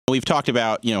We've talked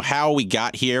about, how we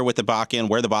got here with the Bakken,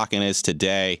 where the Bakken is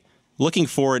today. Looking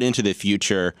forward into the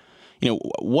future,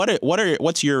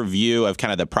 what's your view of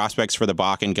kind of the prospects for the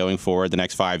Bakken going forward the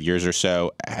next 5 years or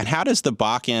so? And how does the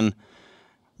Bakken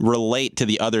relate to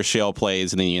the other shale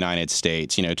plays in the United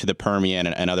States, to the Permian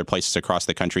and other places across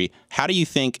the country? How do you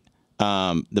think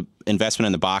the investment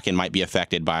in the Bakken might be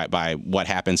affected by what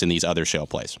happens in these other shale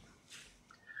plays?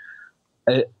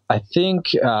 I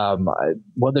think,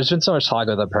 there's been so much talk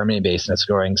about the Permian Basin. It's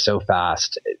growing so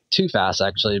fast, too fast,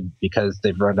 actually, because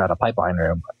they've run out of pipeline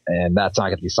room, and that's not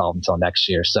going to be solved until next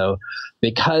year. So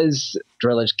because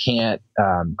drillage can't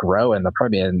grow in the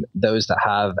Permian, those that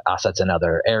have assets in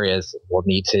other areas will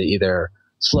need to either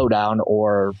slow down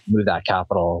or move that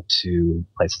capital to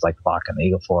places like the Bakken and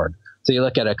Eagle Ford. So you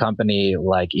look at a company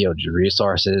like EOG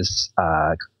Resources,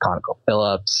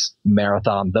 ConocoPhillips,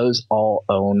 Marathon, those all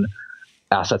own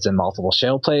assets in multiple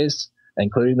shale plays,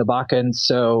 including the Bakken.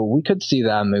 So we could see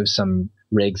them move some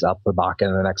rigs up the Bakken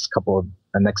in the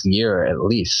next year at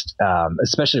least,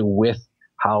 especially with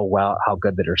how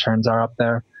good the returns are up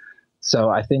there. So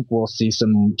I think we'll see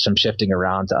some shifting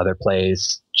around to other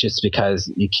plays just because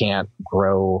you can't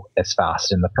grow as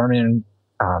fast in the Permian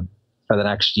for the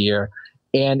next year.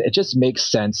 And it just makes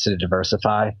sense to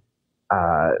diversify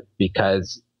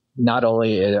because not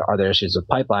only are there issues with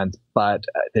pipelines, but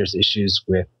there's issues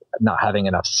with not having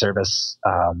enough service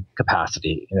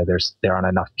capacity. There aren't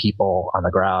enough people on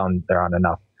the ground. There aren't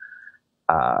enough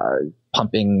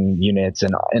pumping units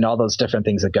and all those different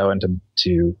things that go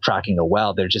into fracking a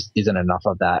well. There just isn't enough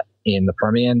of that in the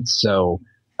Permian. So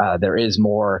there is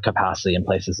more capacity in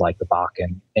places like the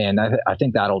Bakken. And I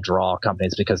think that'll draw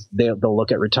companies because they'll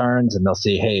look at returns and they'll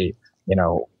see, hey,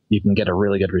 you can get a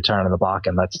really good return on the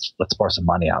Bakken. Let's pour some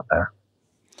money out there.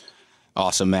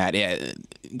 Awesome, Matt. Yeah,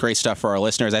 great stuff for our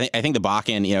listeners. I think the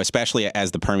Bakken, especially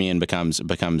as the Permian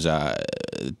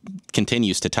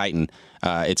continues to tighten,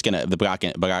 the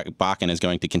Bakken is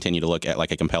going to continue to look at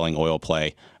like a compelling oil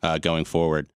play going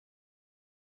forward.